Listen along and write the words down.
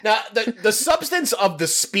Now, the substance of the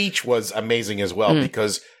speech was amazing as well,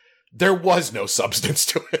 because there was no substance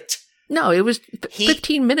to it. No, it was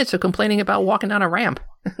 15 minutes of complaining about walking down a ramp.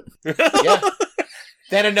 Yeah.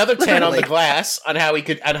 Then another 10 on the glass on how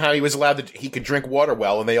he was allowed he could drink water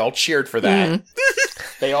well, and they all cheered for that.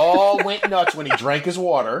 They all went nuts when he drank his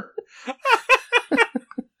water.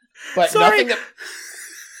 But nothing that...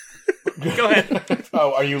 Go ahead.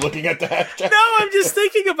 Oh, are you looking at the hashtag? No, I'm just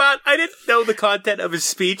thinking about, I didn't know the content of his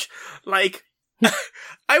speech. Like,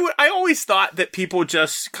 I always thought that people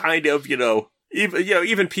just kind of,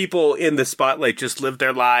 even people in the spotlight just lived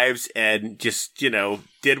their lives and just,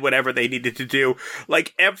 did whatever they needed to do.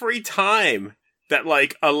 Like, every time that,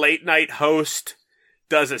 like, a late night host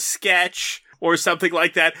does a sketch or something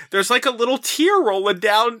like that, there's like a little tear rolling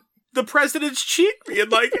down the president's cheek, being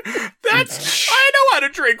like, I know how to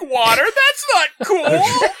drink water. That's not cool.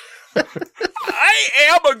 I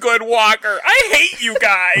am a good walker. I hate you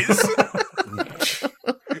guys.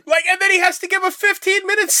 Like, and then he has to give a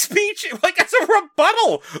 15-minute speech, like, as a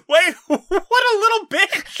rebuttal. Like, what a little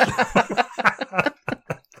bitch.